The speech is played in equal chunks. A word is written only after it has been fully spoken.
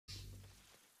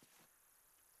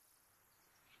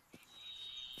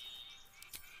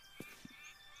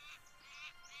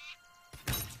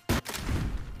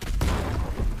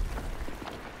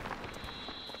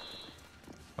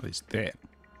is there?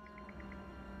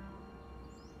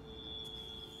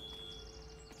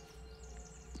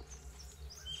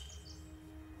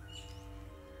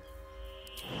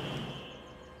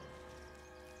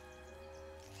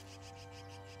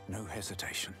 No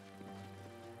hesitation.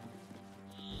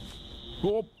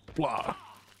 Hoppla!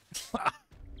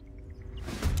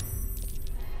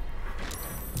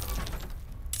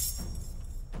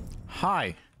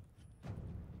 Hi.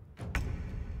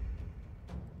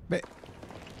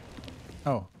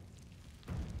 Oh.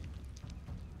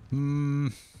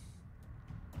 Time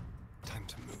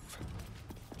to move.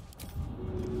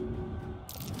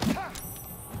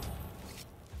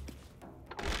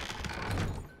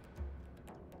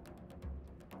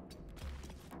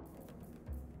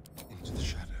 Into the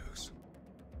shadows.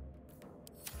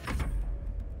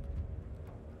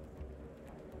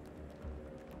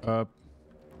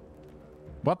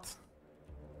 What?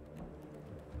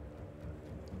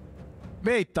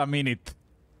 Wait a minute.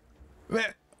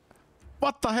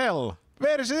 What the hell?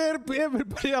 Where is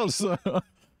everybody else?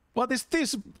 What is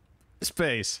this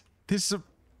space? This is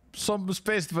some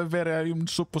space where I'm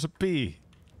supposed to be.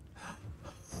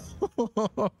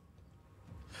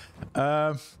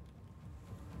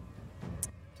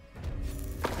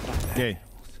 Okay.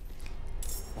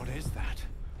 What is that?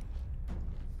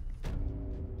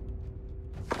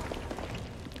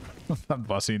 That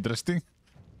was interesting.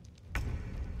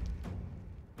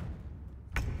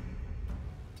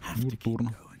 Have to keep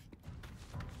going.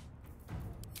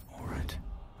 All right,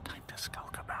 time to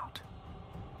skulk about.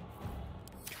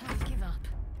 Can't give up.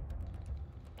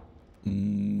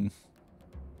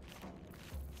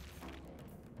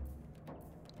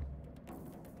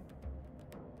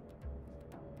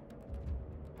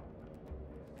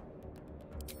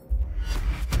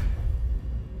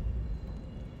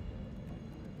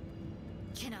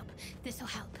 Chin up. This'll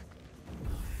help.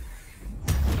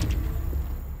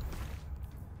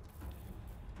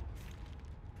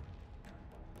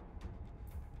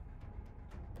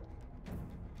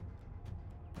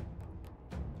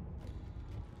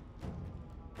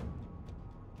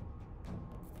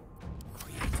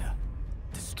 Creator,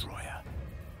 destroyer.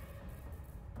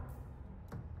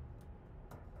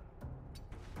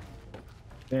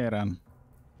 There and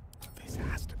This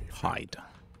has to be hide.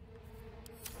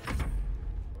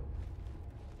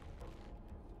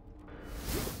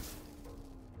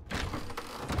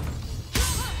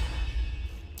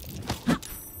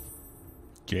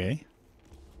 Okei. Okay.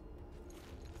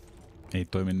 Ei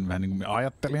toiminut vähän niin kuin minä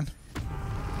ajattelin.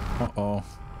 Oh-oh.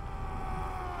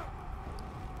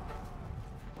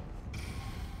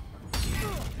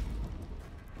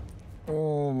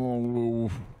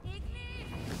 Oh.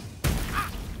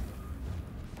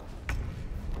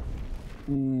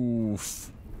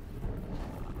 Uff.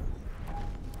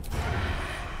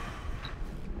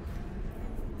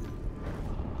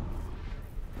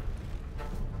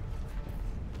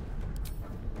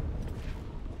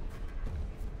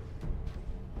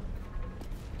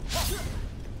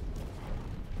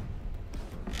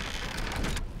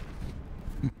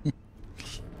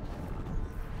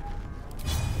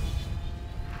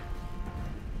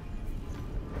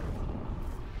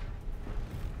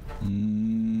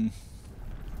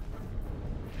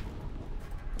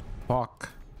 Fuck.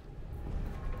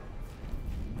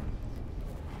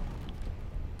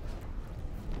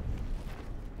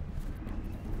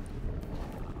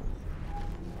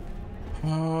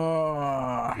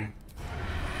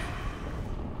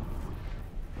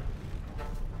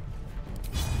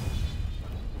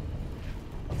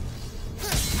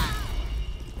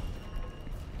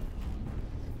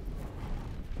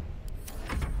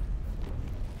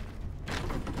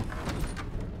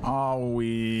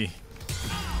 Aui.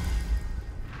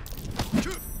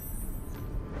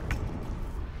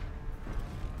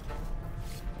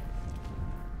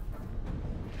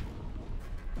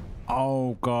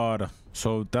 Oh god.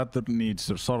 So that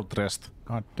needs a short rest.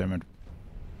 God damn it.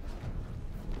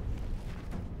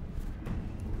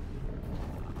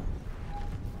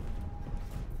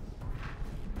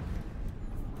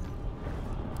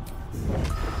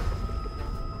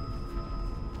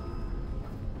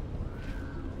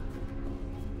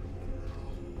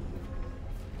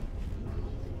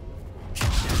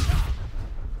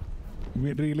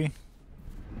 Really?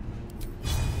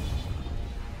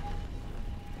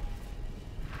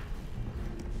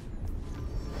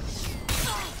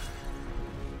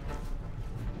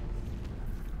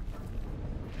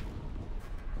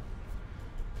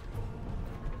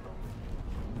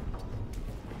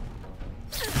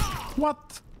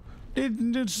 What?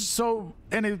 Didn't so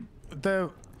any there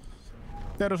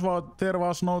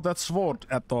was no that sword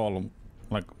at all.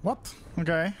 Like what?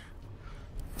 Okay.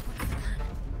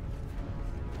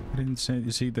 I didn't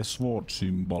see the sword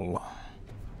symbol.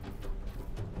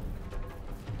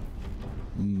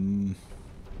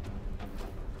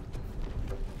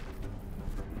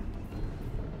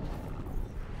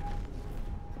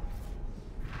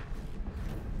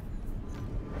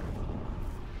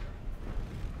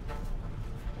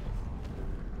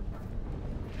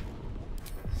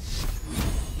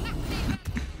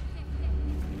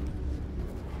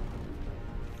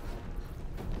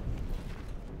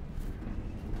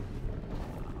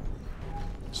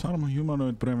 Some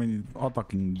humanoid prevented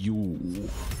attacking you.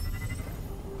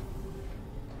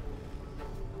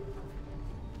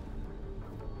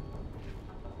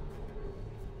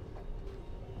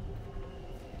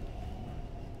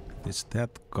 It's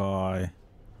that guy.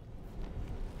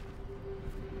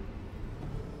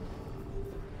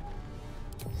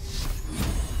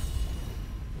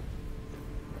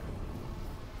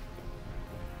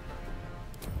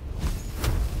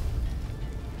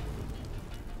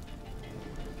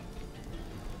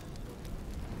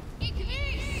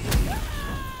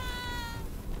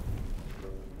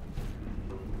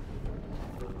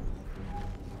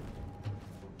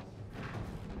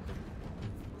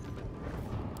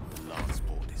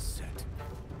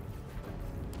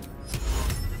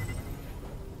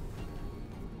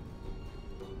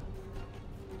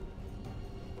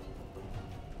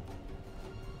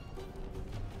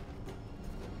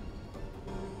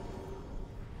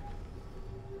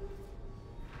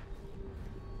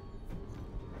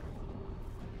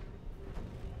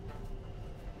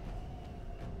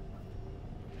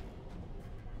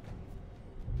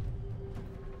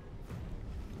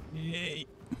 Yay.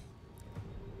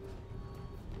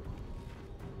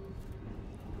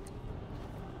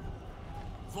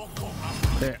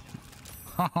 There.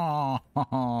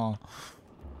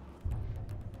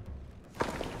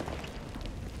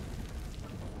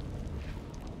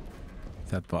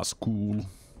 That was cool.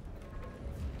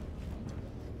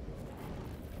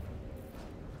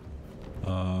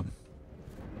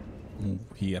 Move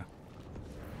here.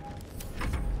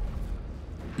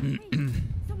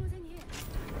 Someone's in here.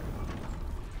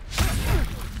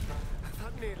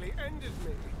 That nearly ended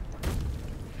me.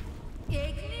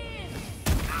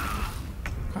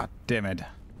 God damn it.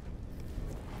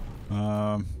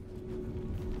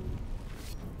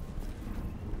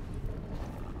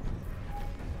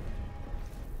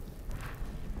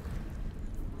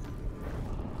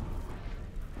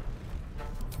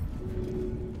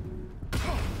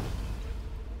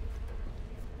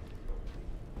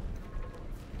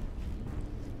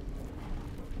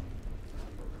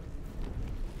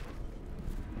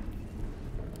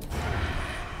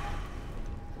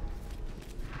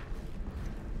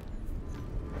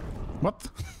 What?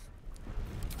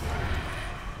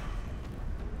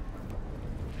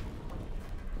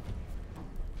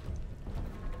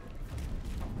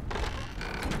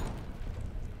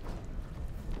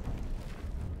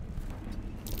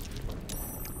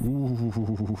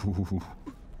 Ooh.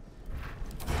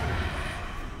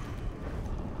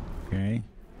 Okay.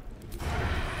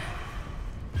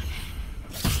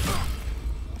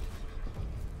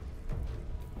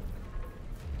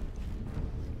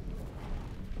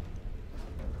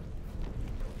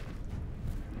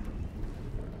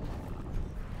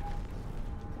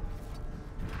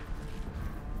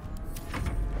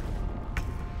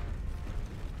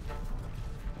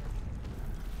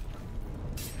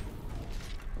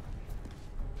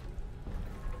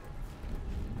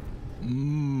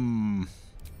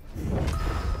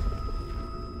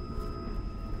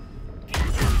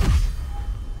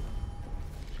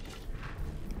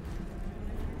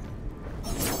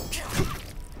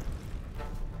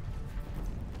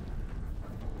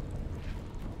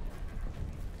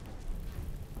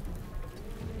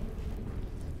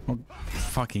 Oh,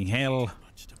 fucking hell.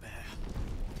 Much to bear.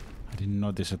 I didn't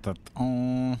notice it at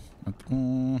all.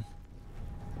 I'm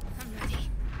ready.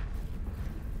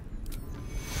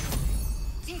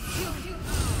 Take you.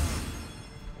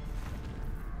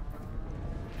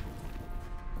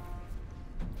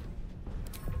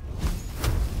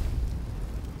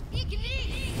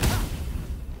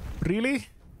 Really?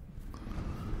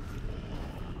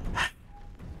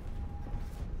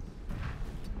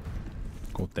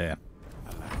 Go there.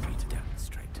 Allow me to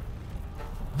demonstrate.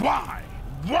 Why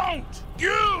won't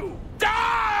you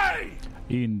die?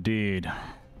 Indeed.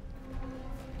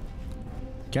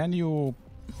 Can you...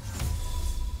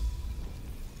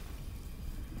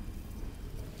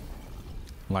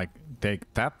 like,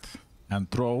 take that and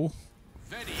throw?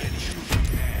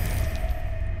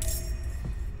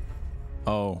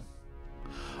 Oh.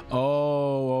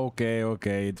 Oh, okay,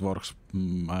 okay, it works.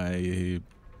 I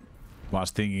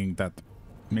was thinking that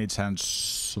Mage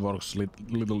hands works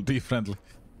little differently.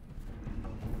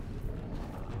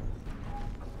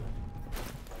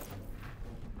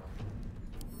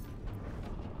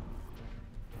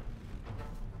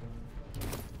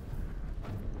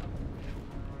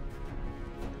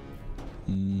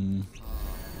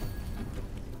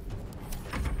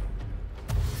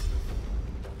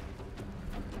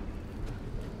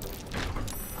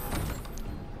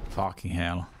 Fucking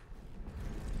hell.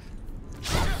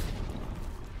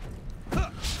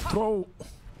 Throw.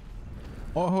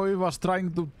 Oh, he was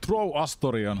trying to throw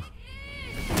Astorion.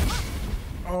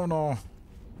 Oh no.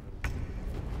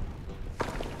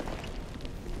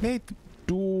 Wait,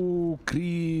 do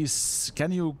grease.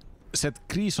 Can you set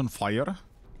grease on fire?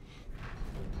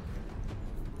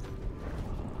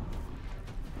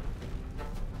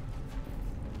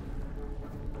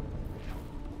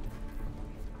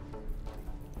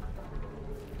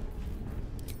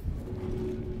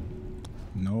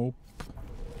 Nope.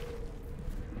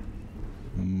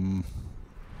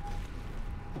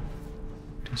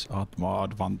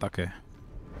 Disadvantage.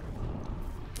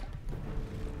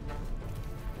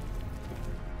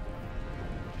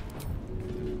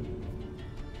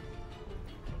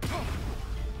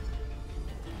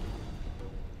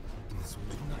 This will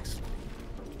do nicely.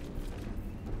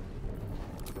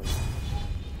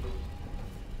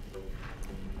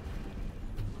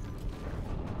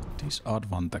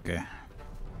 Disadvantage.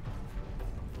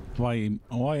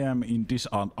 Why am in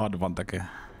disadvantage?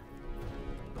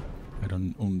 I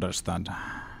don't understand.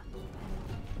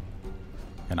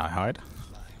 Can I hide?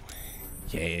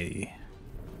 Yay.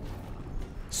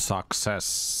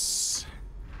 Success.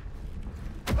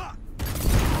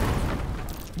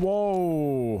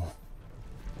 Whoa.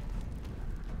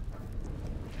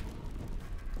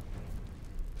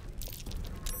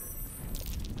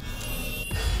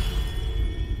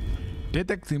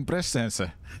 Detecting presence.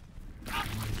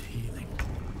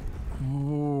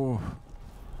 Ooh.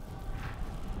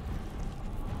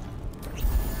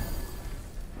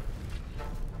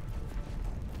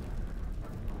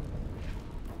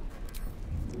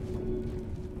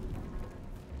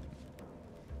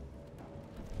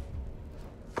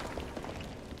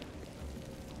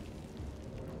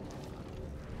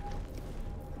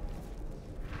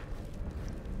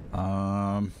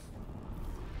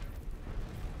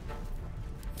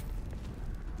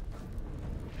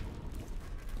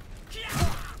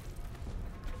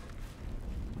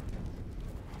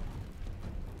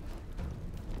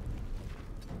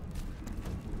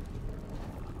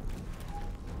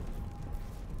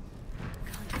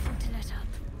 Can't afford to let up.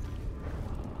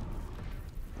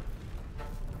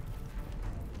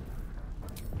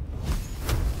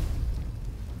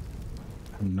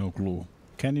 No clue.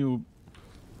 Can you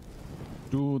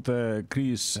do the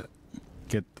grease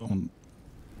get on?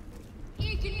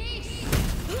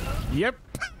 Yep.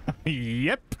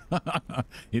 Yep.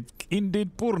 It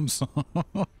indeed burns.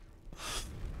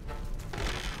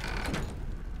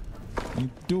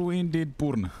 It do indeed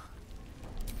burn.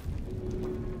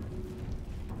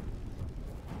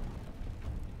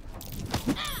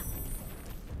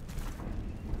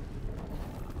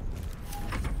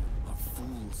 What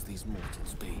fools these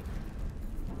mortals be.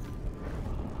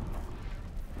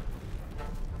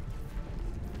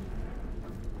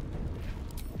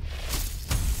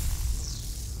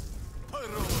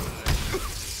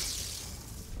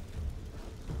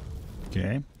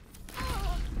 Okay.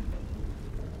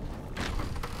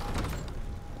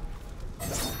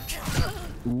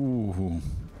 Ooh.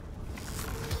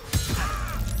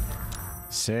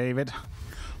 Save it.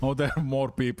 Oh, there are more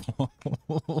people.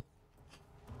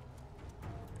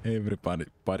 Everybody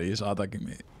is attacking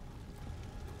me.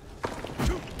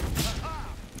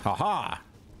 Haha!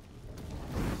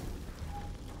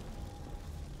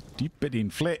 Dip it in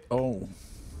flame. Oh.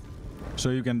 So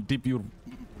you can dip your...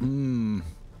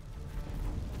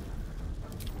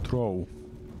 Throw.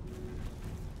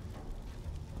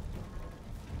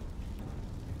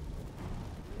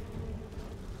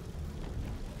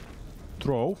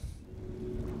 Throw.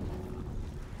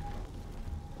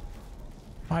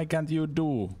 Why can't you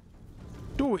do?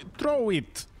 Do it. Throw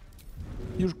it.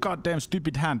 You goddamn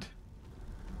stupid hand.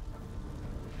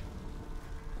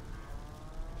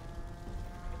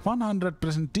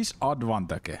 100%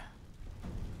 disadvantage.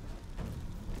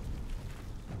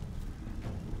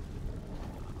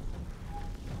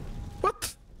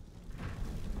 What?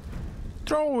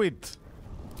 Throw it.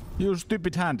 You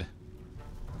stupid hand.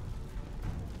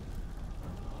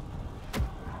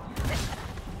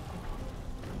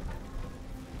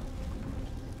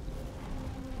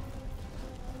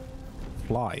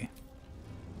 Fly.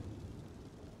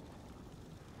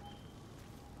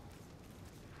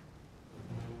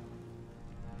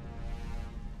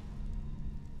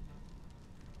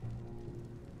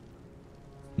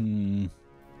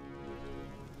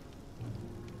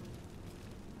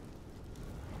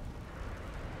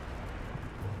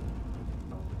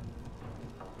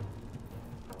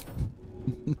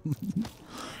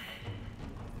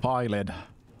 Pilot.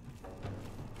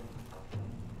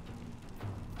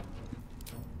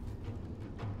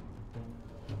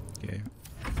 Okay.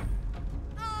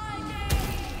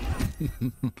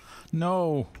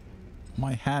 No!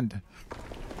 My hand.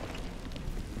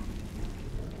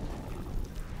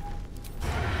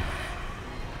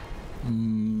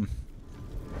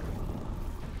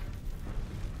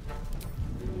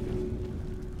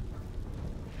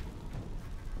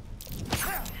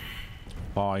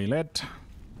 Pilot.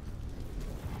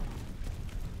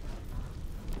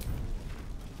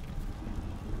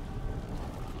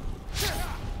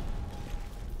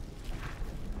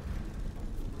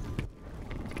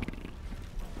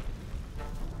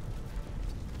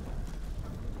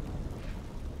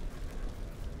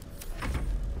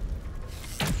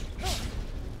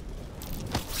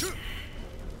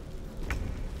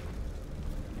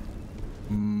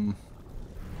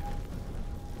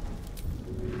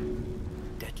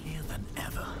 Deadlier than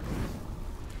ever.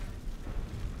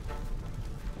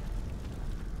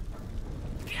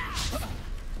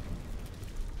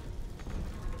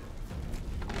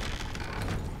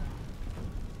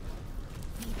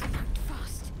 Need to act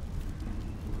fast.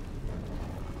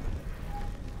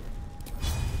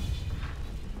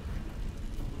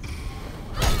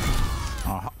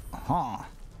 Aha.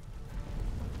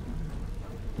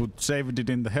 Good save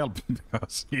didn't help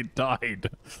because he died.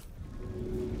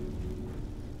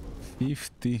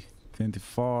 50,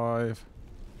 25.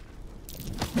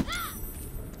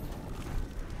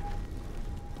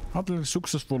 Utterly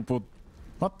successful, but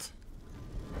what?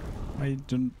 I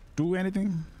didn't do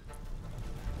anything.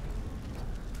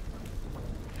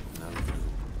 No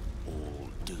blue, all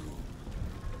doom.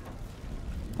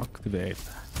 Activate.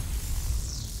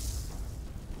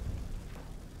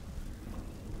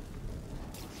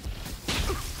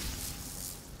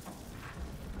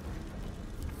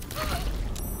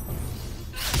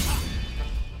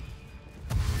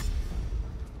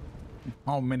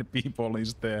 How many people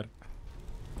is there?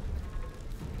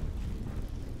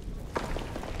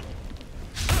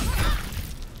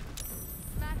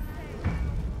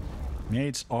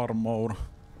 Mage's armor.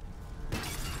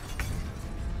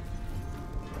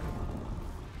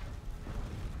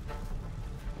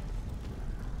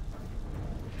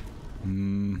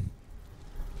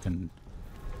 Can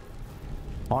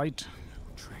fight.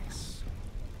 Trace.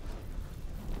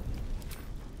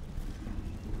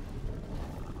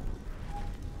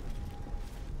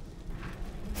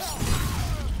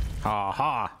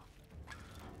 Haha!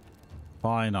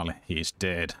 Finally, he's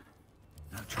dead.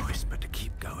 No choice but to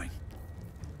keep going.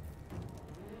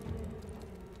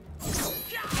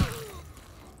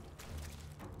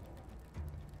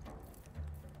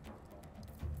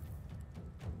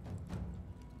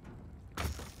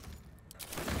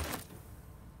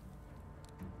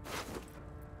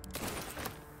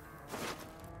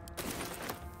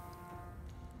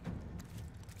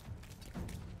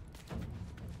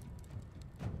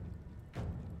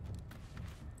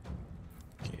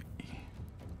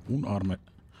 Unarmed.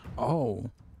 Oh.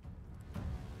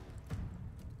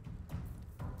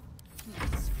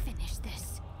 Let's finish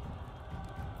this.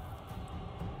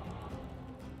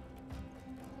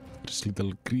 There's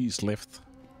little grease left.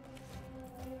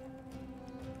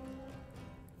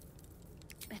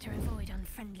 Better avoid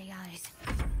unfriendly eyes.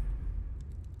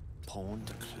 Pawn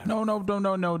to cleric. No, no, no,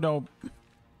 no, no, no.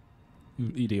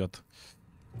 You idiot.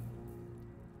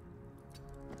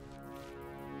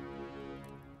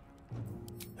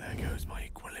 There goes my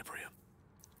equilibrium.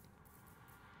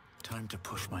 Time to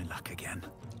push my luck again.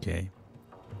 Okay.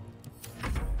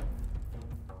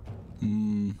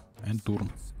 And turn.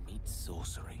 Meet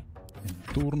sorcery. And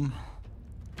turn.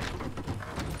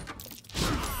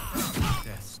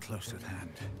 Death's close at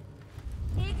hand.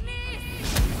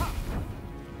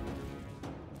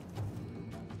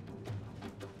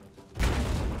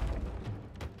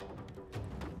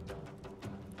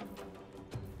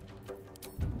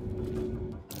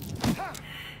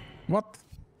 What?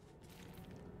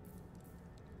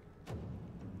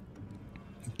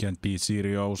 Can't be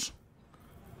serious.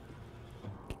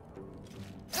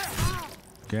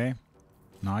 Okay.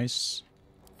 Nice.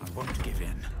 I won't give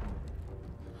in.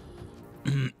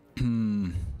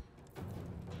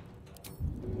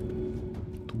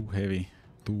 Too heavy.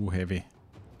 Too heavy.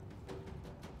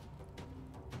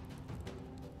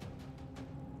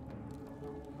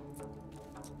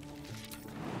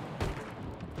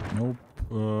 Nope.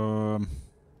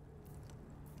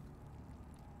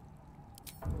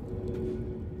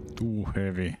 Too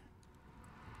heavy.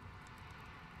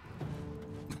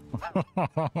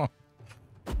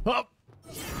 Up.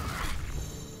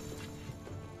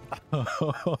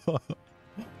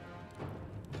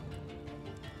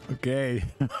 Okay.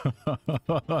 Can't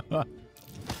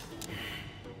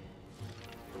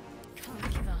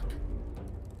give up.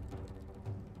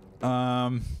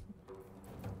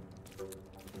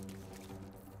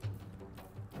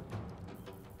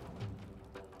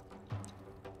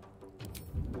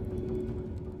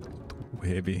 Too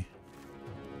heavy.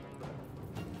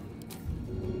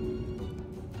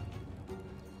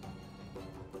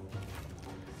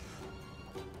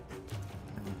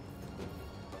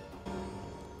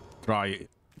 Try it.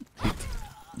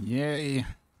 Yay.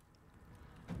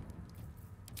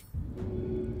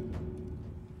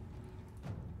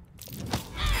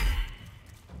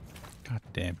 God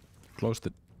damn. Close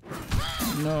the...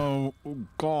 No. Oh,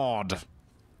 God.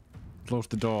 Close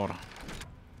the door.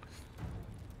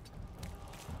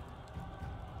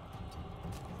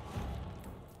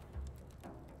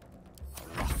 A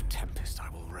rough tempest I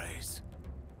will raise.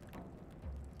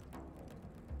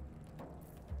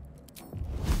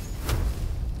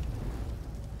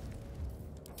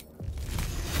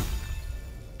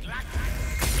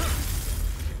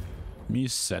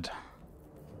 Missed.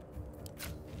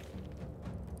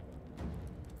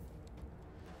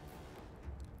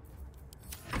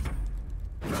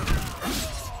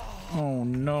 Oh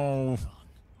no.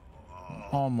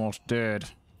 Almost dead.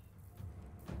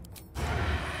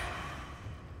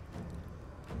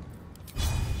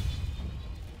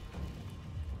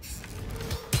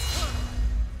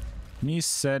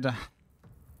 Missed.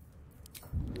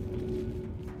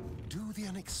 Do the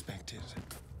unexpected.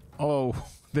 Oh,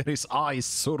 there is ice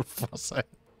surface.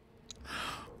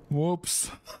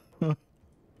 Whoops.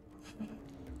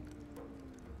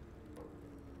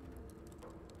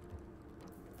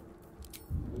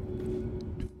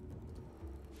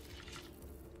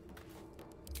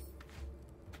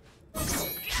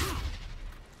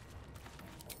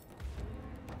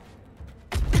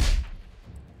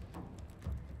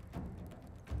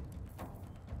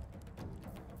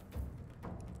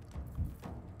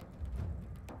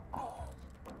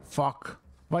 Fuck.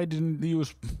 Why didn't you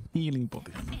use healing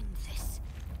potion? End this.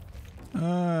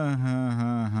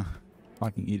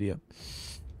 Fucking idiot.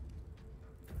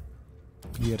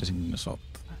 Piercing shot.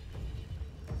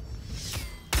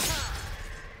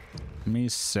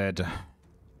 Missed.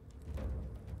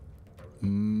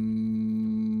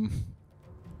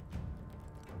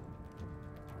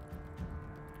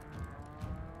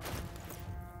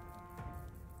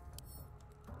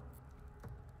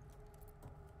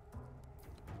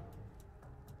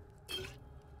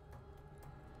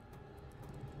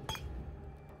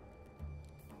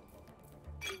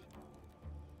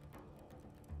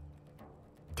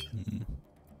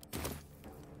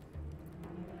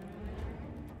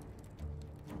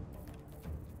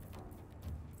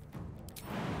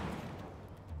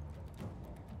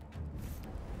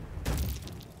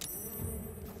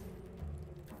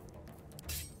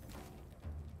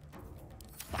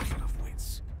 Battle of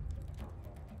wits.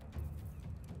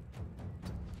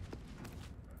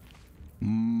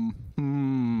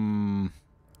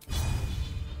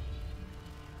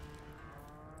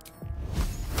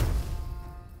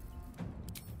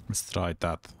 Let's try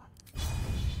that.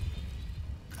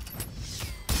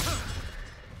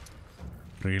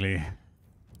 Really?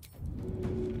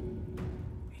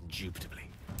 Indubitably.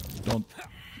 Don't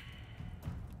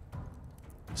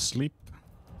sleep.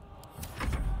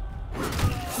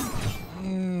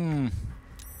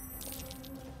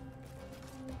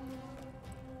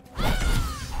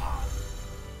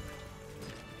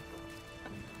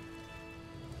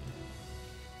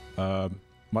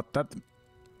 What that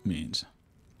means?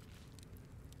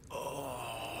 A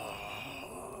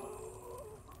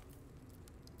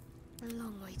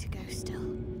long way to go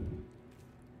still.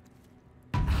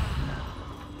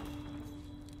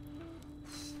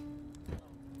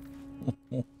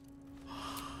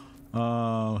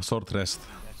 Short rest.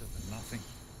 Better than nothing.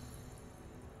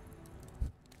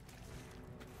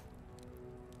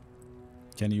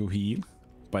 Can you heal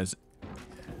by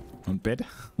on bed?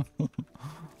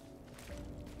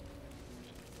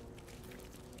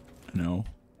 No.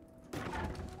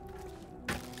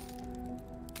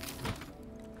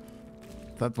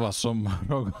 That was some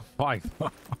rogue fight.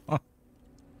 Oh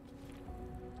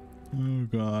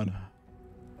god.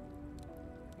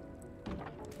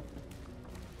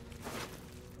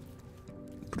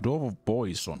 Dove of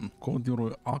poison. Coat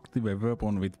your active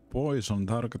weapon with poison.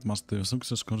 Target must have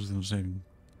success constitution saving.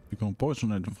 Become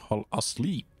poisoned and fall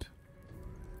asleep.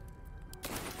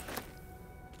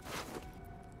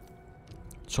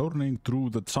 Journeying through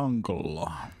the jungle.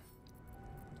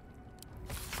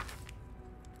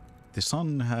 The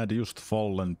sun had just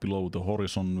fallen below the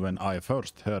horizon when I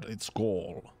first heard its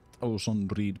call.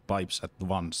 6,000 reed pipes at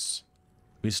once,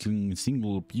 whistling a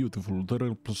single beautiful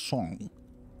terrible song.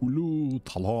 Ulu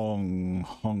talong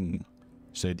hung,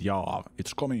 said Yav.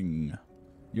 It's coming.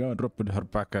 Yav dropped her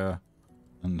packer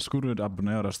and scurried up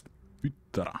nearest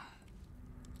Pyttera.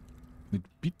 With a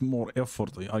bit more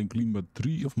effort, I climbed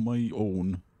 3 of my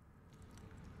own.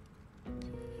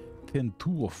 Then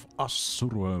 2 of us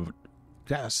survived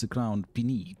the ground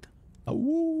beneath.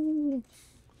 Awoo!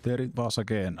 There it was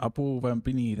again, above and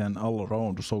beneath and all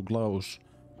around, so close.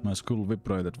 My skull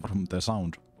vibrated from the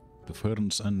sound. The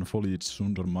ferns and foliage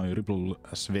under my ripple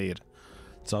swayed.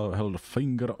 Zhao held a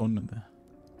finger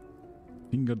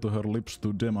to her lips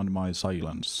to demand my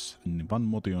silence. In one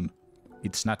motion,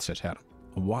 it snatched her.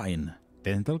 A vine.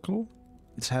 Tentacle?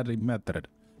 Its head mattered.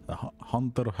 The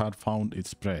hunter had found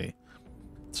its prey.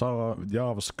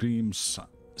 Ya's screams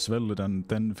swelled and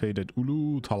then faded.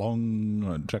 Ulu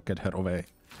Talong dragged her away.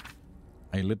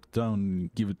 I let down,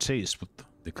 give chase, but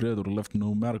the creature left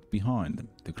no mark behind.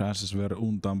 The grasses were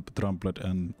untrampled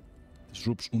and the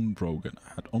shrubs unbroken.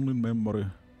 I had only memory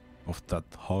of that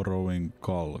harrowing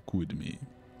call with me.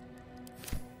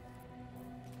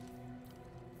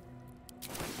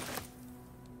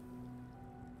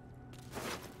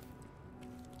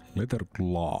 Leather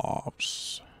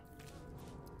gloves.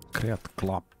 Create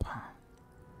club.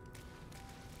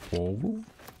 Oval.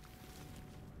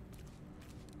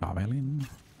 Javelin.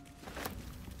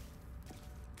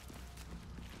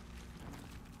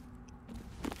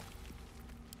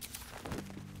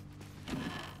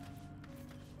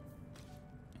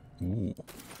 Ooh.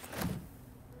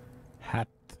 Hat.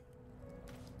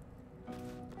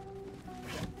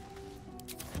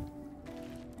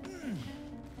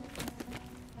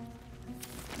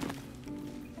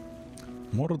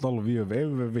 Mortal view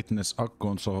ever witness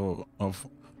accounts of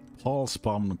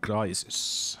Palspam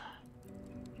crisis.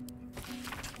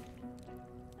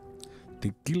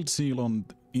 The guild seal on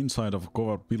the inside of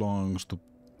cover belongs to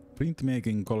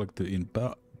printmaking collective in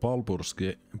Baldur's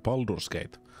Gate.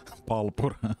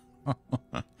 Baldur.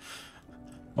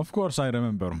 Of course I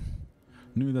remember.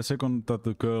 Knew the second that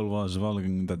the girl was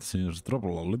walking that she's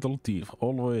trouble. A little thief,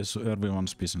 always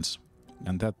everyone's business.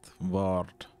 And that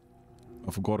word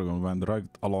of Gorgon went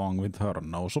right along with her.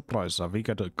 No surprise, a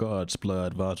wicked god's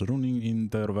blood was running in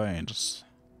their veins.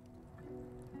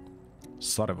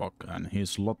 Sarevok and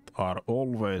his lot are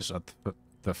always at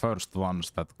the first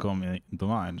ones that come into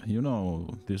mind. You know,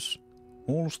 this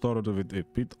all started with a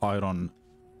pit iron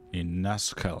in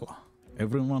Nazkel.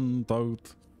 Everyone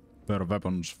thought their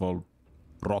weapons would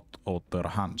rot out their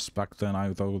hands. Back then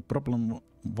I thought the problem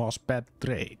was bad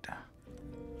trade.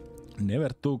 Never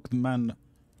took the man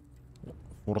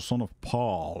for son of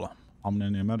Paul.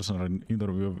 Amnesia mercenary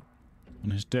interview on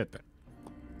his deathbed.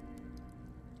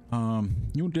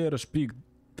 You dare speak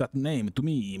that name to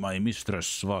me, my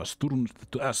mistress was turned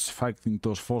to ash fighting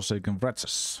those forsaken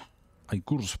wretches. I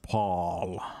curse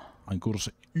Paul, I curse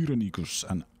Irenicus,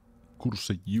 and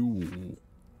curse you.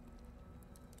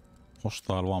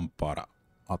 Hostile vampire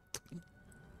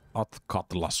at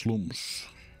Katla slums.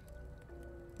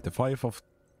 The 5 of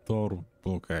Thor,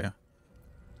 okay.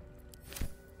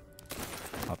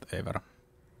 Whatever.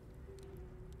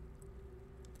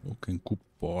 Broken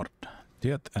cupboard.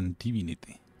 Death and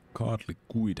divinity. Godly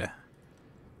guide.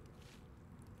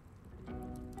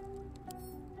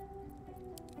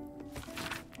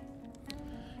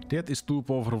 Death is too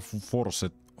powerful force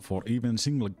for even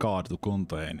single god to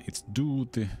contain. It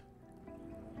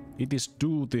is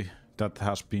duty that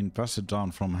has been passed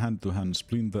down from hand to hand,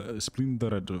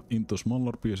 splintered into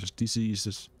smaller pieces,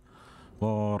 diseases,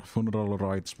 war, funeral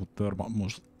rites, but there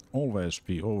must always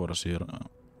be overseer.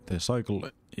 The cycle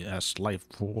as life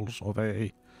falls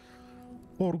away.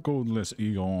 For countless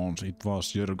eons, it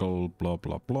was Yergal, blah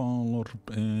blah blah, Lord.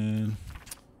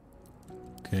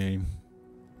 Okay.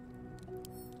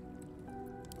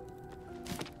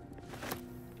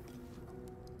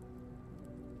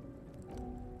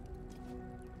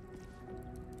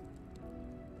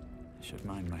 I should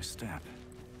mind my step.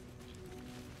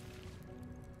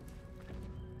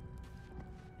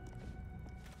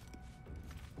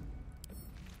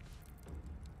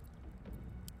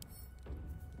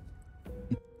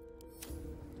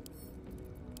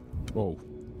 Oh.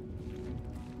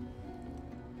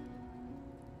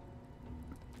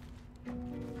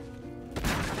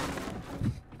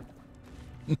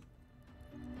 There's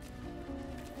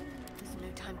no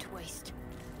time to waste.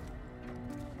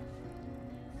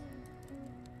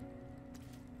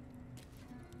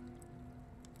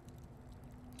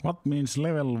 What means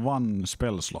level 1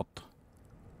 spell slot?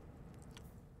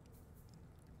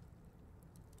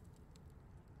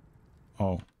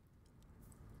 Oh.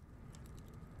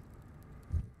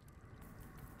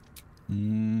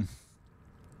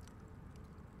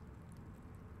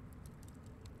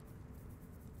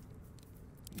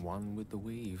 One with the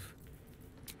weave.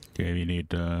 Okay, we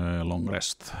need a long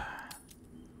rest.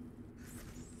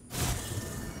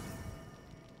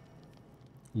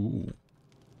 Ooh.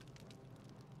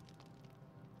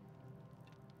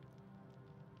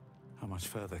 How much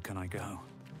further can I go?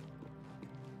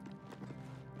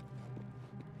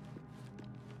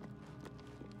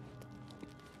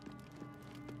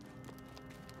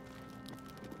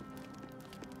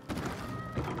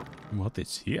 What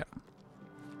is here?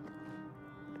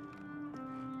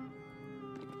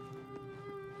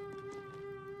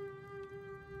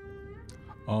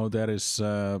 Oh, there is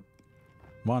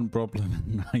one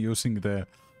problem using the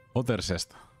other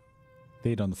chest.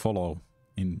 They don't follow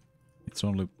in. It's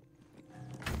only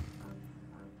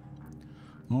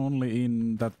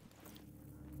in that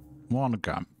one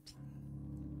camp.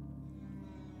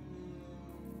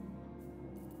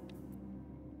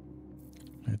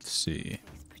 Let's see.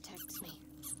 This protects me.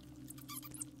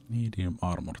 Medium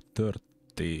armor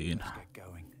 13. Let's get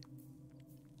going.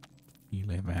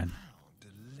 11. How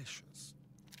delicious.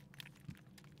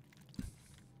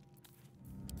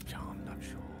 Charmed, I'm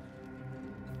sure.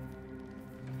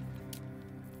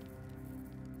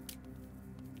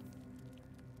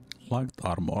 Light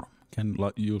armor. Can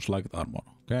use light armor.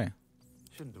 Okay.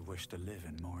 Shouldn't have wished to live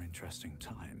in more interesting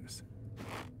times.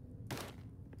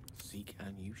 Seek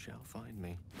and you shall find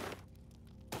me.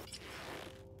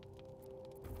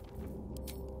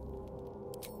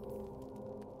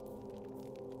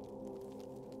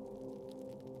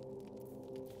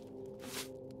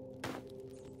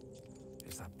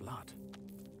 Is that blood?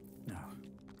 No,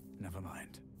 never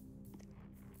mind.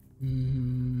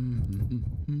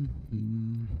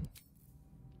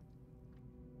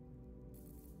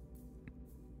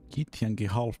 Kitjankin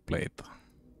half plate.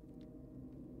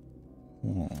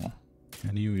 Oh,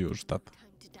 can you use that? Time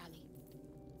to dally.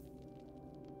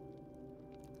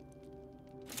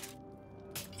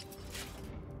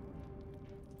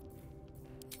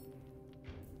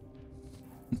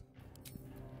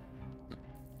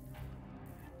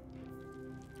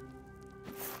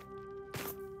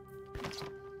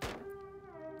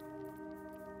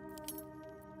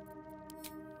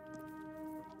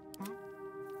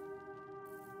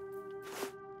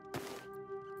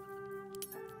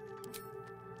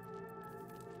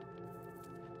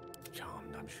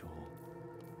 Charmed, I'm sure.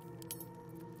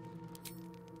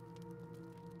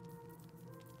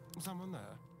 Someone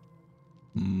there?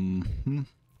 Mm-hmm.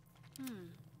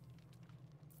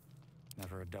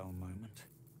 Never a dull moment.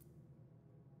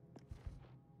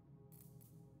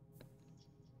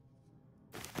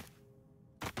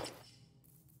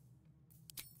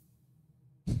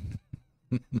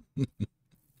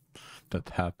 That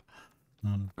hat.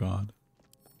 Oh god.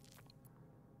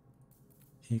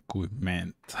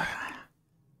 Equipment.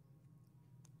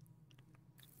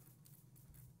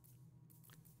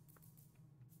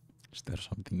 Is there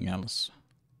something else?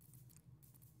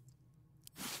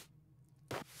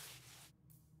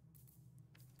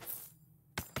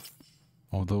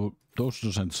 Although those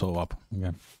doesn't show up.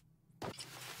 Okay.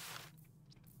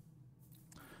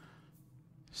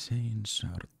 Chain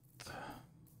shirt.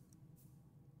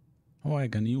 Oh, I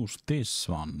can use this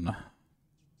one.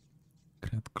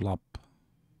 Great club.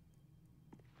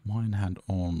 Mine hand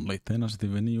only. Tenacity,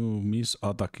 when you miss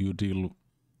attack, you deal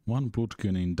 1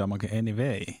 bludgeoning damage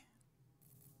anyway.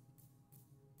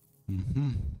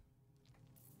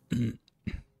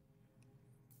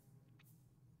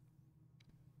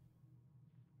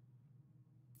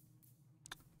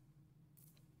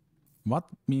 What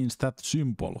means that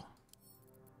symbol?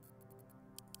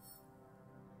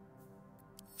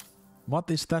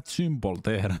 What is that symbol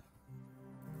there?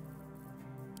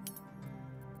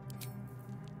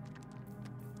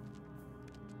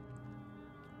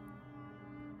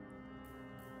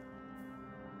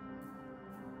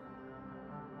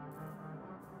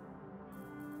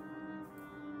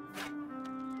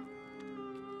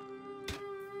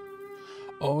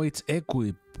 Oh, it's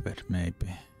equipped,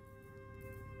 maybe.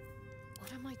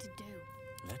 What am I to do?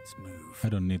 Let's move. I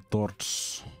don't need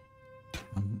torch.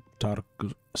 I'm dark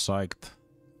psyched.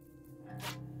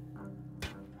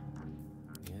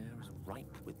 The air is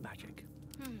ripe with magic.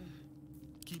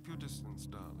 Keep your distance,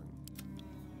 darling.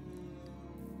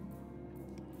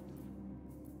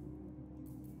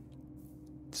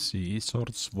 Sea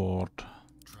sword sword.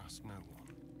 Trust no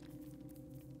one.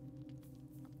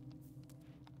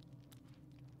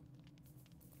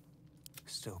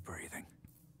 Still breathing,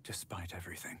 despite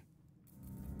everything.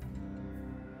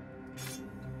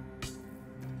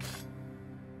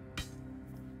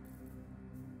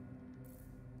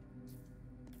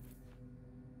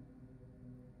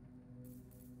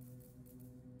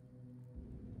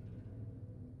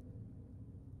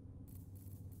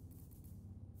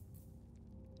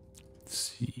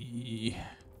 see.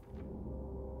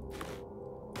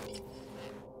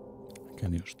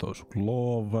 Can use those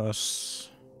gloves.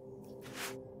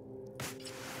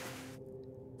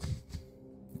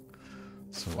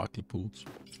 So ugly boots.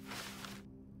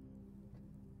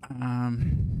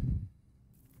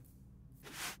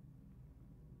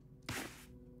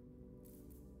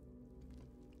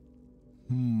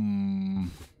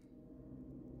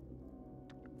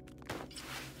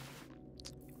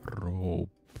 Rope.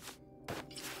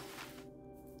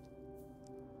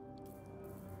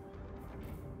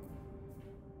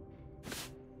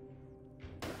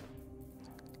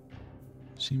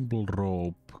 Simple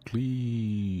rope.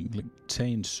 Clean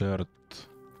chain shirt.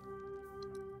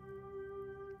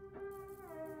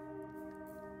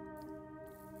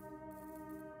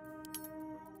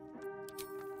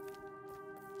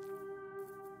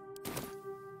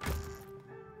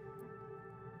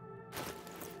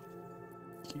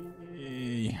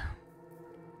 Okay.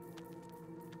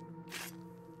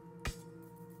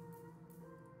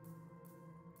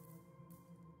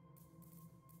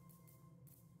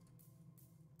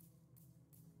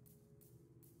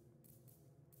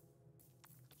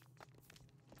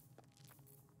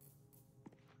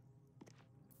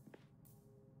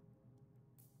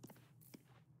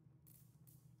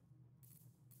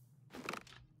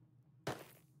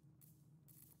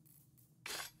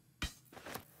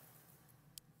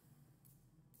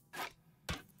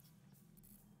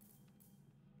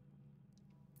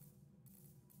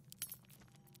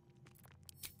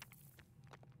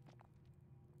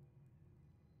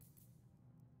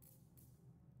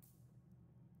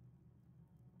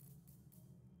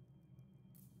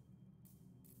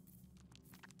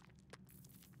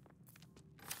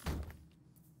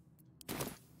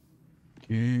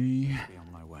 Okay. Be on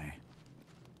my way.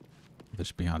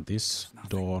 This behind this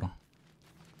door.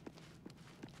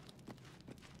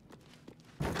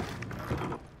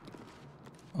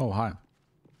 Oh, hi.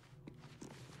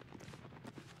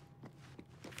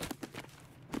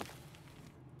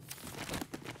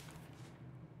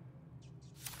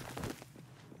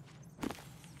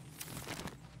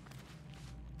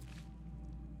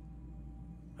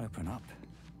 Open up.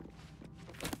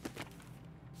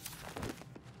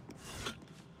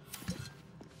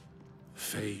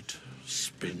 Fate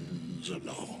spins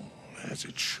along as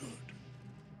it should.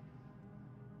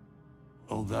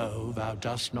 Although thou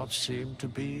dost not seem to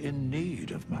be in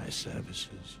need of my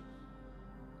services.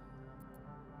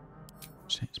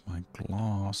 Change my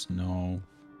glass, no.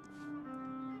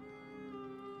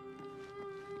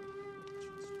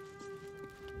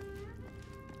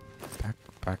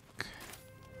 Backpack.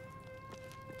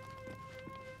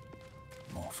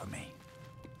 More for me.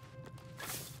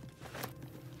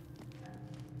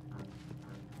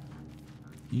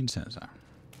 Incense.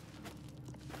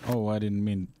 Oh, I didn't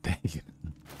mean take it.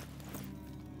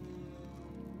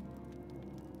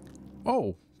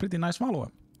 Oh, pretty nice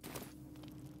value.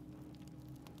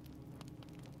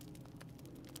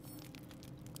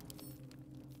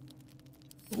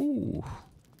 Ooh.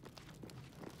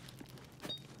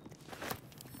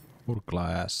 For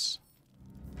glass.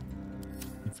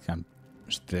 It can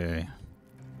stay.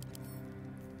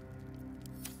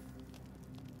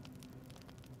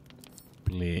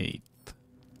 Plate.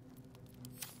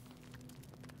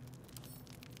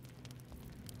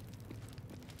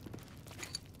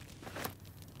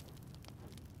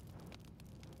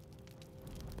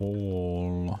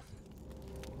 Ball.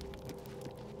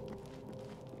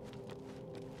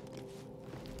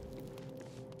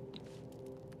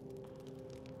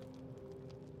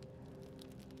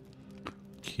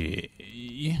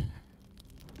 Okay.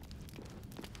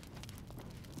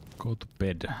 Go to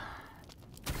bed.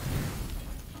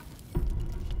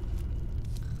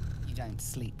 You don't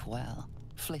sleep well,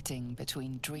 flitting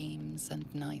between dreams and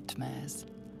nightmares.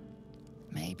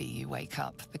 Maybe you wake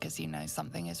up because you know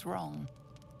something is wrong.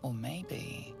 Or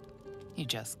maybe you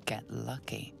just get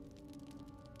lucky.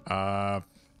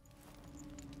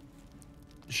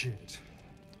 Shit.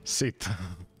 Sit.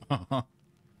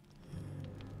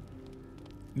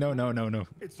 No, no, no, no.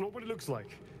 It's not what it looks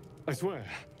like. I swear.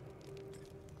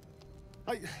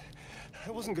 I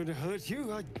wasn't going to hurt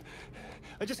you.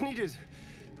 I just needed,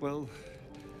 well,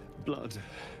 blood.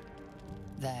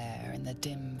 There, in the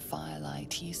dim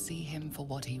firelight, you see him for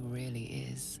what he really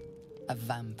is. A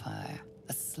vampire,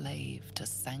 a slave to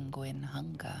sanguine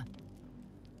hunger.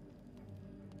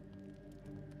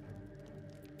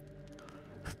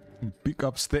 Pick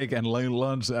up steak and lay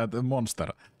lunch at a monster.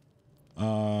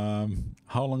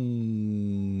 How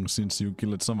long since you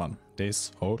killed someone?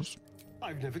 Days? Hours?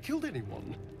 I've never killed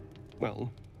anyone.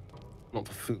 Well, not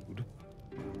for food.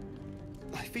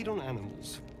 I feed on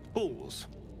animals. boars,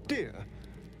 deer,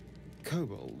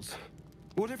 kobolds,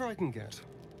 whatever I can get.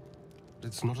 But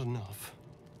it's not enough.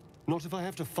 Not if I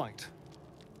have to fight.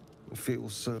 I feel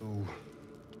so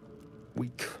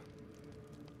weak.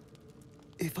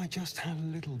 If I just had a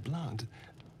little blood,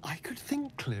 I could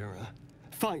think clearer,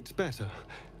 fight better.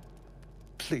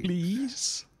 Please.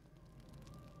 Please?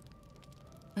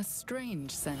 A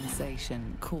strange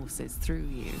sensation courses through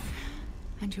you,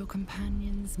 and your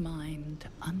companion's mind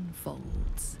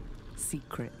unfolds,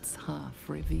 secrets half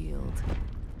revealed.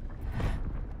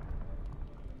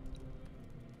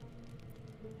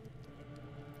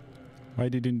 Why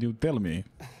didn't you tell me?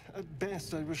 At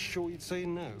best, I was sure you'd say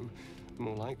no.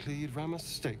 More likely, you'd ram a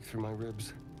stake through my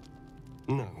ribs.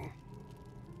 No.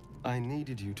 I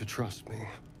needed you to trust me.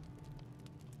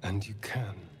 And you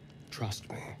can trust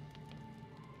me.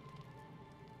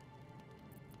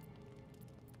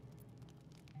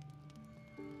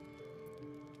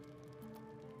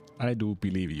 I do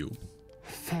believe you.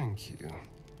 Thank you.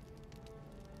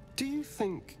 Do you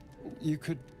think you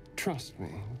could trust me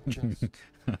just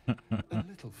a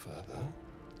little further?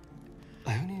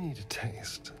 I only need a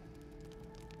taste.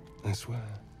 I swear.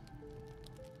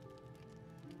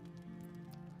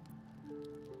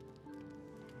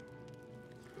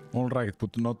 All right,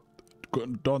 but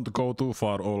don't go too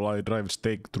far or I drive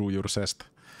stake through your chest.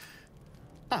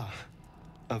 Ah,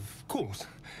 of course.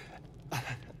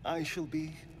 I shall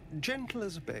be gentle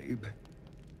as a babe.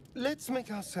 Let's make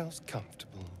ourselves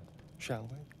comfortable, shall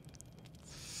we?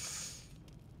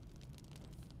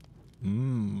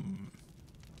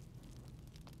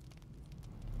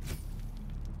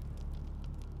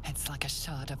 It's like a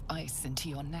shard of ice into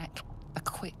your neck, a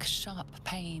quick, sharp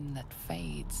pain that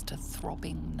fades to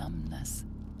throbbing numbness.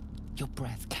 Your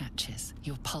breath catches,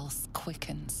 your pulse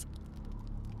quickens.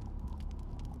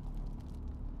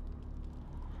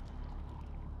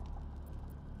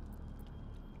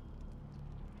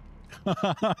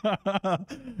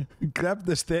 Grab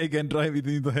the stake and drive it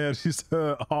into his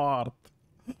heart.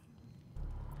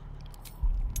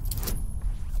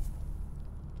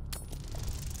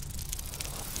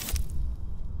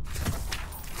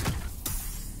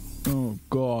 Oh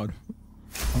God,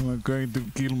 I'm going to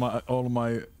kill all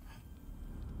my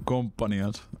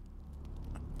companions.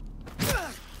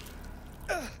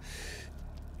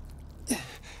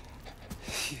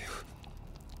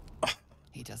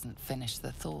 He doesn't finish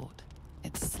the thought.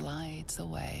 It slides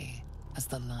away as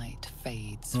the light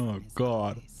fades from his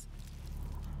God. eyes.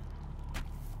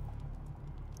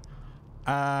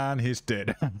 And he's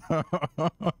dead.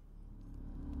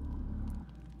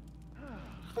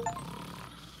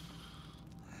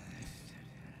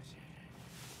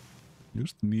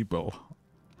 Just nibble.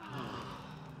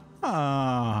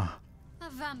 Ah. A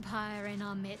vampire in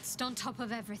our midst, on top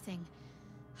of everything.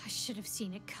 I should have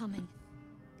seen it coming.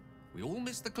 We all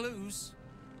missed the clues.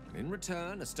 And in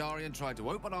return, Astarion tried to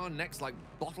open our necks like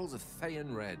bottles of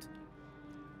Thayan Red.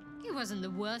 He wasn't the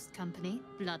worst company,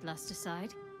 bloodlust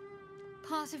aside.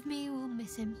 Part of me will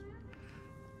miss him.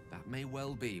 That may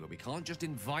well be, but we can't just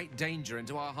invite danger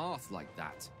into our hearth like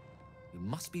that. We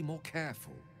must be more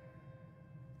careful.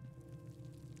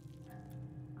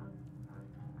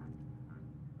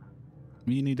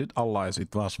 We needed allies.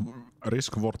 It was a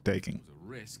risk worth taking. It was a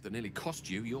risk that nearly cost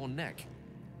you your neck.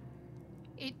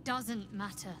 It doesn't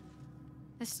matter.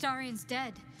 Astarion's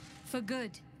dead. For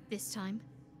good, this time.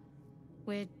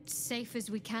 We're safe as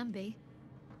we can be.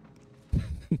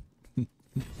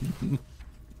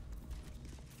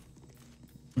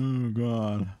 Oh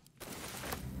God.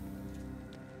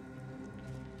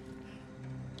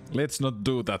 Let's not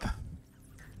do that.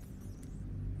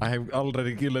 I have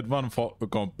already killed one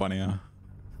company.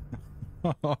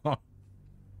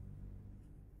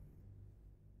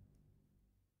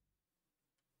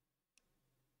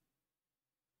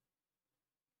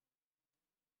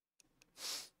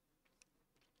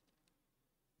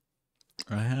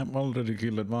 I have already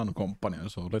killed one company,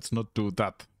 so let's not do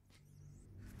that.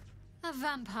 A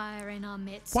vampire in our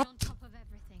midst, What? on top of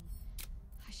everything.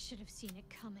 I should have seen it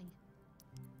coming.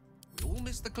 We all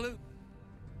missed the clue.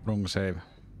 Wrong save.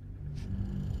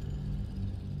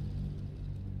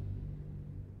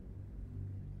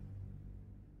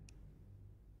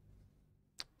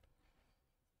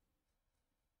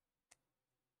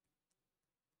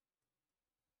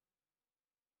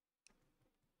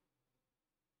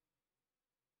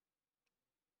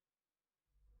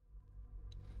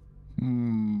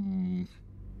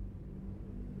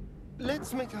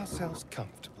 Let's make ourselves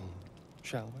comfortable,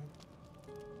 shall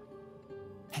we?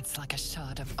 It's like a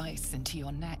shard of ice into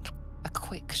your neck, a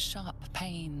quick, sharp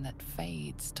pain that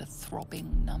fades to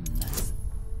throbbing numbness.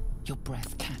 Your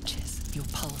breath catches, your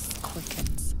pulse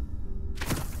quickens.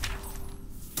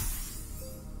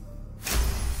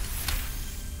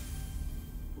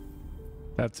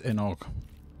 That's Enoch.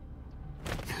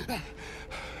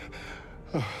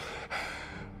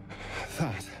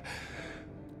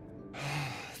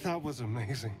 That was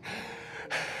amazing.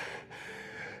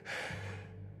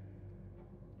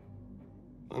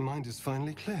 My mind is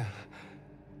finally clear.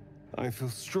 I feel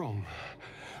strong.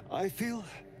 I feel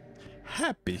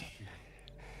happy.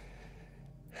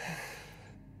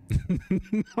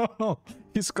 No,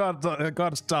 his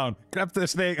guards down. Grab the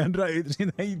snake and right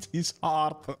in his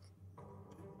heart.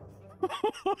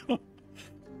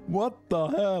 What the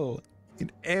hell? In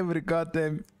every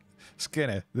goddamn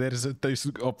skene, there's this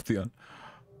option.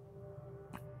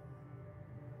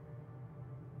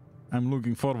 I'm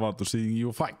looking forward to seeing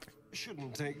you fight.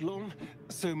 Shouldn't take long.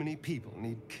 So many people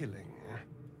need killing.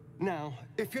 Now,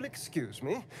 if you'll excuse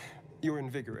me, you're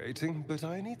invigorating, but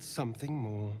I need something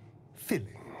more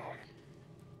filling.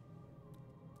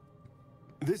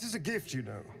 This is a gift, you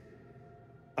know.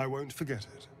 I won't forget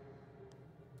it.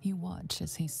 You watch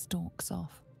as he stalks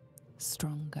off,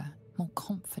 stronger, more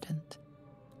confident,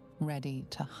 ready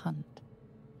to hunt.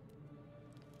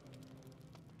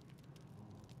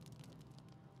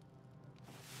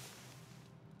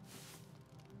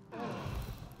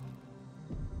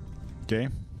 Okay.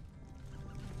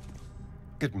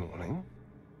 Good morning.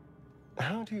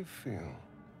 How do you feel?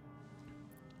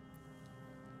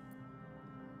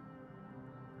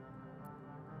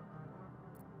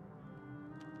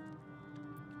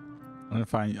 I'm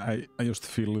fine. I just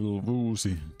feel a little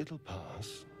woozy. It'll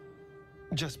pass.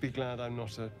 Just be glad I'm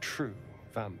not a true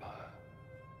vampire.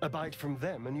 A bite from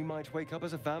them and you might wake up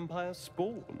as a vampire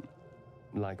spawn.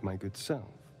 Like my good self.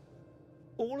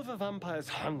 All of a vampire's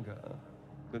hunger,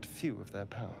 but few of their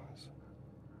powers.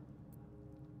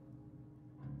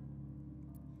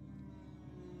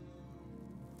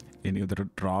 Any other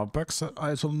drawbacks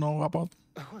I shall know about?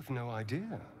 Oh, I've no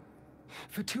idea.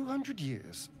 For 200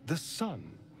 years, the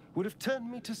sun would have turned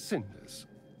me to cinders.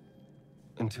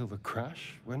 Until the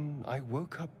crash, when I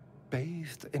woke up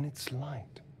bathed in its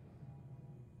light.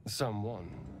 Someone,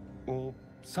 or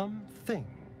something,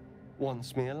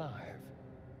 wants me alive.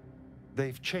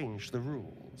 They've changed the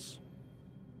rules.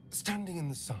 Standing in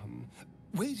the sun,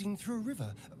 wading through a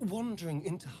river, wandering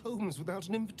into homes without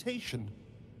an invitation.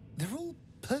 They're all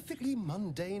perfectly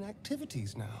mundane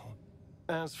activities now.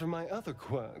 As for my other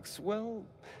quirks, well,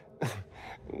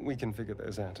 we can figure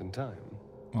those out in time.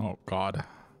 Oh god.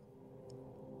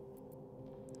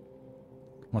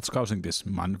 What's causing this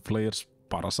Manflayer's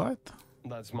parasite?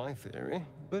 That's my theory,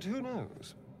 but who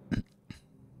knows?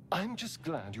 I'm just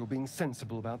glad you're being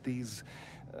sensible about these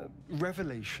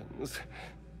revelations.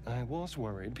 I was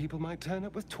worried people might turn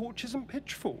up with torches and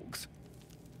pitchforks.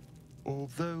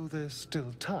 Although there's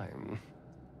still time.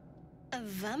 A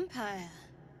vampire?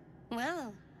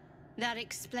 Well, that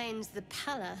explains the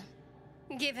pallor.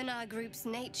 Given our group's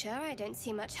nature, I don't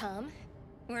see much harm.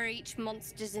 We're each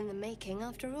monsters in the making,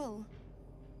 after all.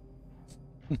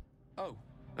 Oh,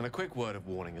 and a quick word of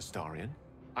warning, Astarion.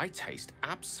 I taste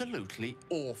absolutely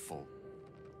awful.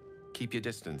 Keep your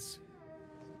distance.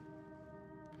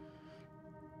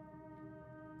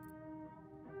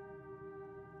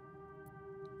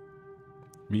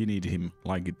 We need him,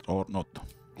 like it or not.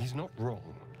 He's not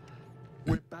wrong.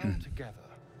 We're bound together,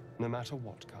 no matter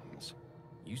what comes.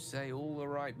 You say all the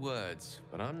right words,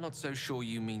 but I'm not so sure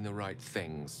you mean the right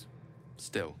things.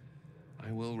 Still,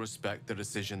 I will respect the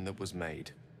decision that was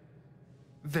made.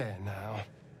 There now.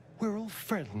 We're all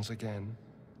friends again.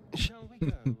 Shall we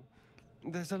go?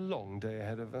 There's a long day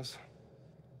ahead of us.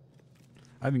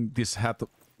 I think this hat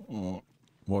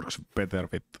works better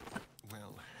with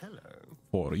Well, hello.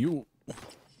 for you.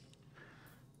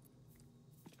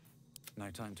 No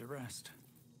time to rest.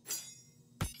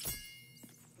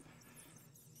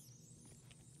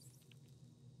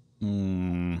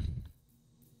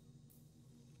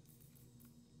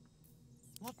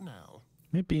 What now?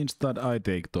 Maybe instead I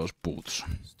take those boots.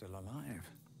 Still alive.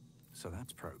 So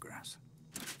that's progress.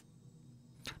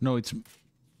 No, it's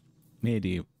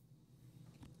medium.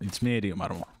 It's medium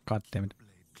armor. God damn it.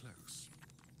 Close.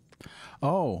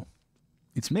 Oh,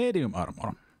 it's medium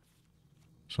armor.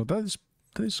 So that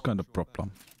is kind of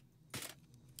problem.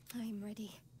 I'm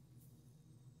ready.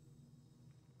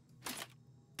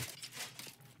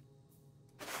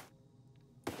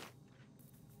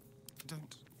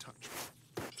 Don't touch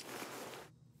me.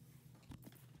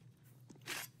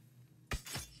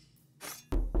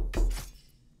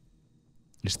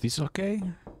 Is this okay?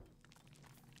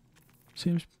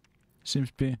 Seems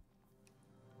be.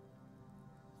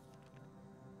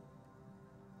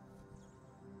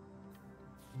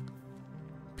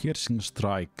 Piercing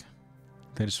strike.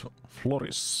 There is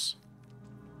Floris.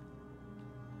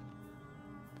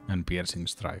 And piercing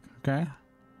strike. Okay.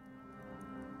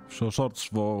 So short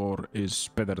sword is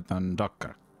better than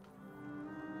dagger.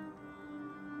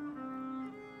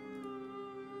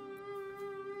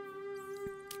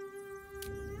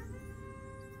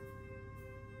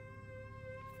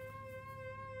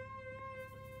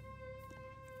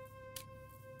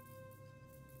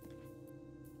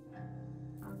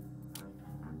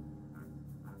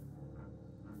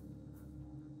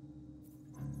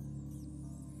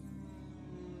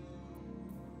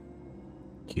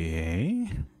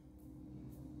 Okay.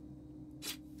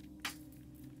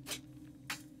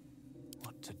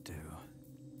 What to do?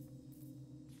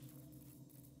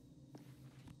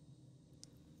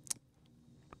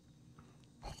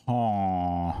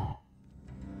 Oh.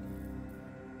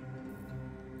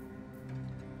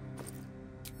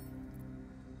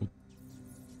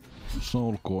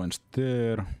 Soul coins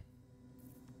there.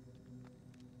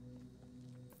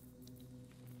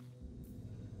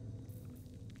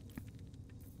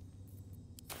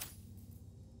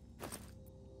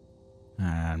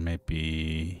 And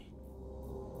maybe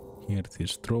here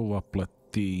these throw-up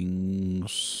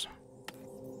things.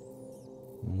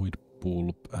 Wood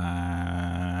pulp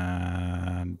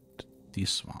and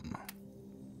this one.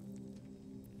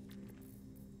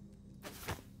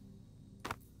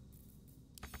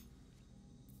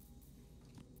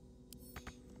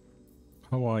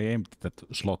 How I empty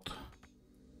that slot?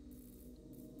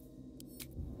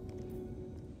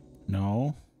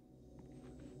 No.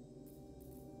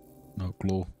 No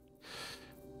clue.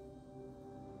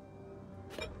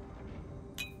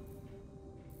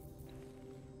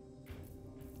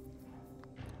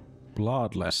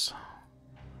 Bloodless.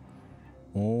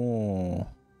 Oh.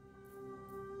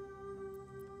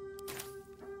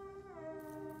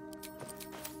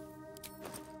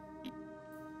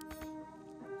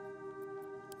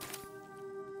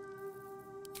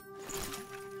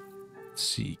 Let's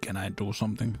see, can I do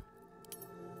something?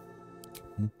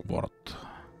 What?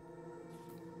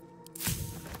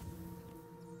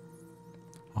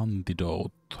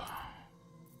 Antidote.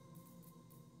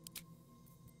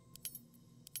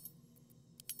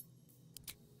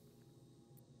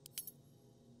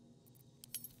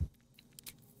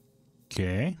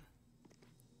 Okay.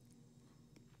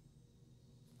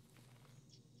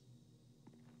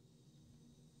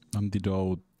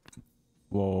 Antidote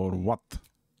for what?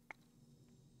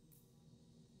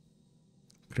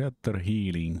 Creator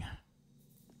healing.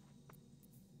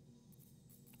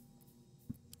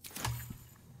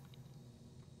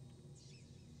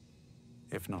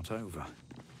 If not over,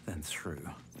 then through.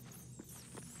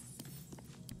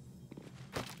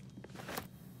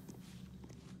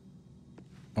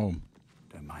 Oh.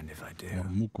 Don't mind if I do. Or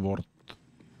mugwort.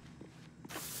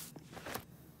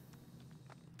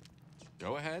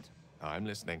 Go ahead. I'm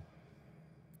listening.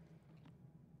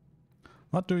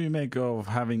 What do you make of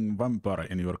having vampire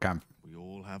in your camp? We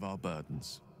all have our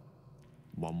burdens,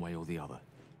 one way or the other.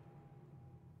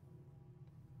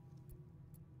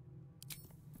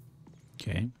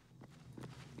 Okay.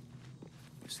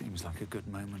 Seems like a good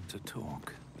moment to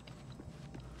talk.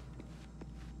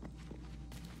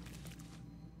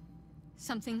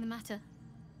 Something the matter?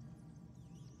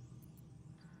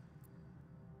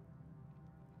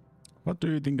 What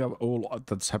do you think of all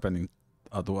that's happening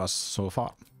to us so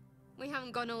far? We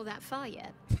haven't gone all that far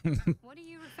yet. What are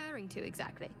you referring to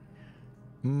exactly?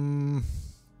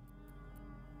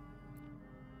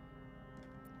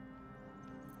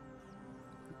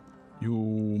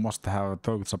 You must have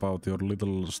thoughts about your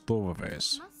little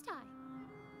stowaways. Must I?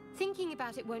 Thinking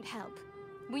about it won't help.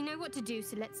 We know what to do,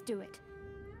 so let's do it.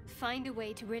 Find a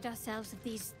way to rid ourselves of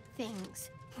these things.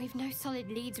 We've no solid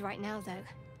leads right now, though.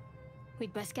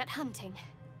 We'd best get hunting.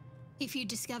 If you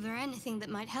discover anything that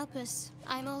might help us,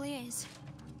 I'm all ears.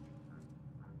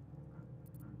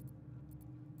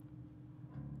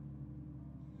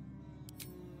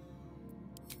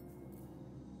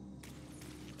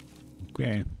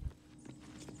 Okay.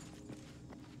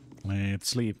 Let's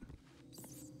sleep.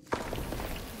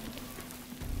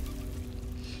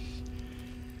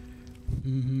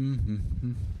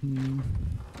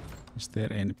 Is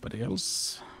there anybody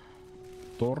else?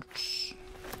 Torch.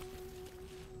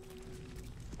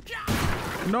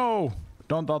 No!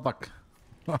 Don't attack.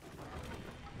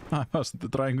 I was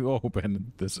trying to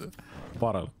open this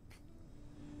barrel.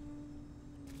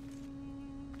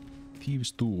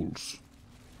 Thieves' tools.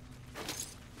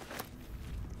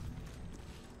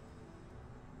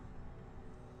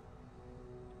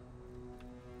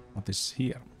 What is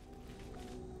here?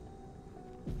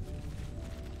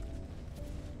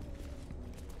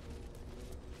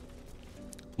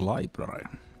 Library.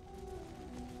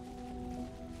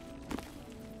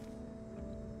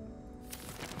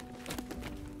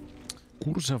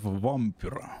 Curse of a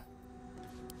Vampire.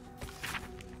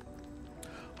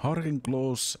 Hearken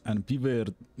close and beware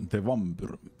the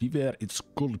vampire. Beware its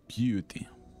cold beauty.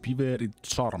 Beware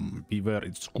its charm. Beware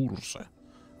its curse.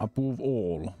 Above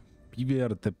all,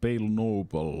 beware the pale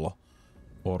noble.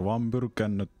 For vampire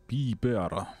cannot be bear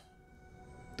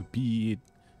to be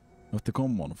of the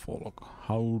common folk.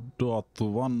 How doth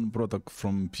one protect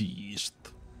from beast?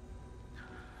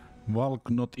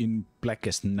 Walk not in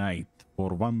blackest night,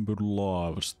 for vampire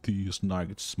loves these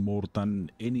nights more than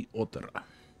any other.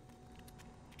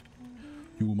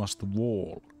 You must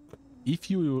walk.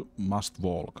 If you must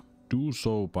walk, do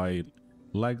so by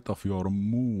light of your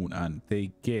moon and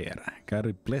take care.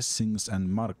 Carry blessings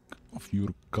and mark of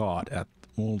your God at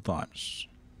all times.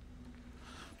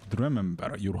 But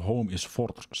remember, your home is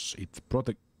fortress. If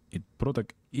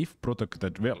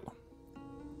protected well.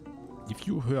 If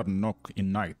you hear knock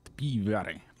in night, be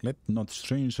wary. Let not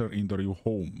stranger enter your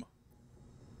home.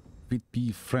 If it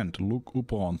be friend, look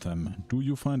upon them. Do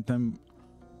you find them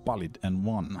pallid and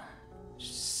wan?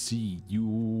 See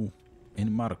you any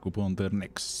mark upon their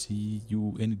necks? See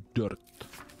you any dirt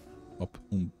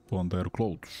upon their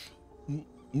clothes?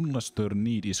 Unless their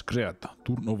need is great,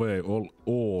 turn away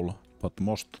all but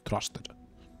most trusted.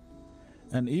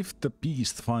 And if the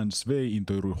beast finds way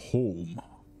into your home,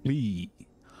 leave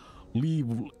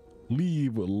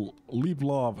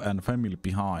love and family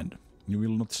behind. You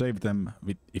will not save them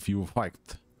if you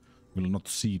fight. You will not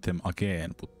see them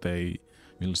again, but they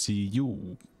will see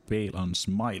you, pale and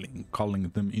smiling, calling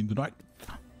them in the night.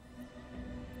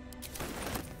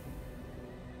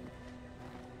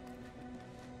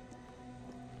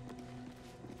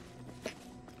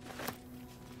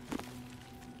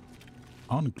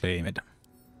 Unclaimed.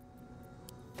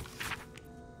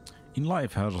 In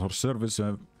life her service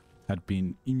had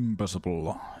been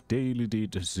impossible. Daily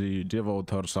did she devote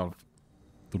herself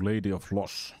to Lady of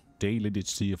Loss. Daily did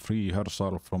she free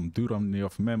herself from tyranny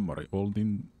of memory. All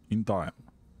in time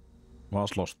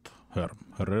was lost her.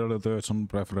 Her religion,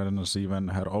 preference, even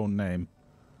her own name.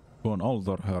 To an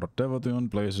altar her devotion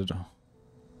placed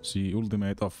she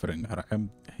ultimate offering,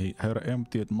 her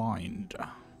emptied mind.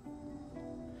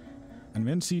 And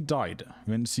when she died,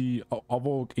 when she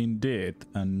awoke in death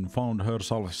and found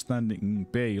herself standing in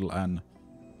pale and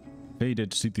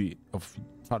faded city of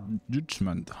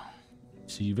judgment,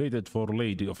 she waited for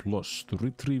Lady of Loss to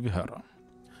retrieve her.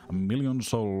 1,000,000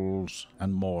 souls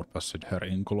and more passed her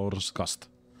in colorless gust,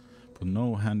 but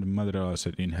no hand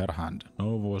materialized in her hand,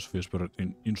 no voice whispered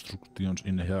in instructions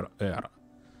in her ear,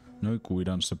 no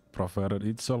guidance proffered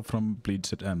itself from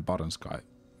bleached and barren sky.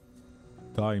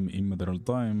 Time, immaterial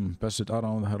time, passed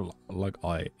around her like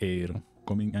air,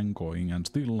 coming and going, and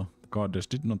still the goddess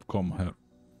did not come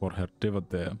for her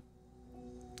devotee.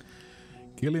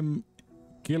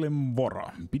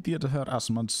 Kelemvora pitied her as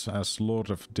much as Lord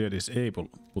of Dead is able,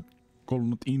 but could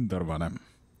not intervene.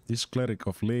 This cleric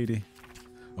of Lady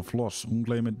of Loss,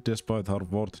 unclaimed despite her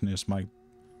worthiness, might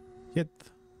yet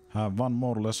have one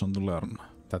more lesson to learn.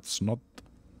 That's not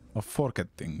of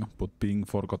forgetting, but being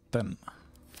forgotten.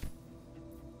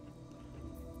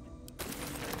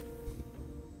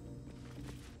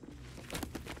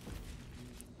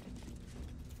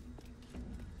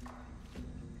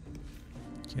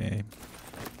 Okay.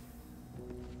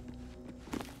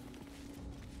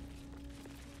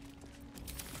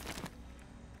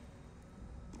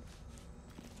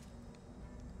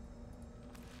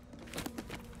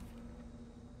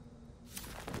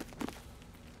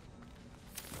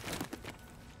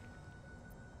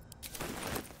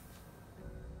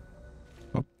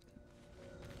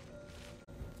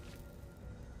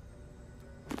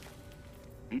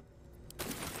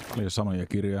 Oli samoja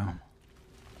kirjaa.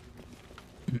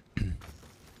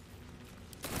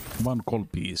 One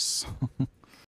gold piece.